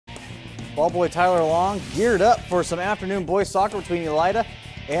Ball boy Tyler Long geared up for some afternoon boys soccer between Elida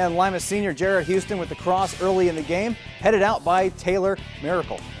and Lima senior Jared Houston with the cross early in the game, headed out by Taylor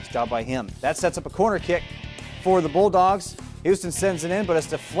Miracle. Nice job by him. That sets up a corner kick for the Bulldogs. Houston sends it in, but it's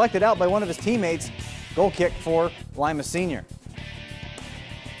deflected out by one of his teammates. Goal kick for Lima senior.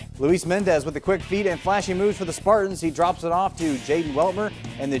 Luis Mendez with the quick feet and flashy moves for the Spartans. He drops it off to Jaden Weltmer,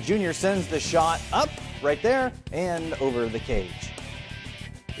 and the junior sends the shot up right there and over the cage.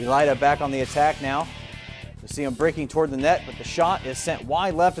 Elida back on the attack now. We see him breaking toward the net, but the shot is sent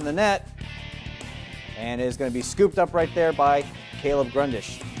wide left in the net and is going to be scooped up right there by Caleb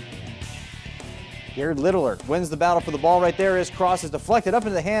Grundish. Jared Littler wins the battle for the ball right there. His cross is deflected up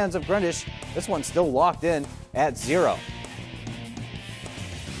into the hands of Grundish. This one's still locked in at 0.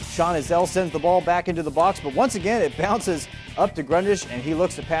 Sean Izell sends the ball back into the box, but once again it bounces up to Grundish, and he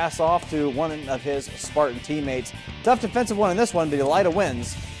looks to pass off to one of his Spartan teammates. Tough defensive one in this one, but Elida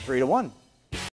wins 3-1.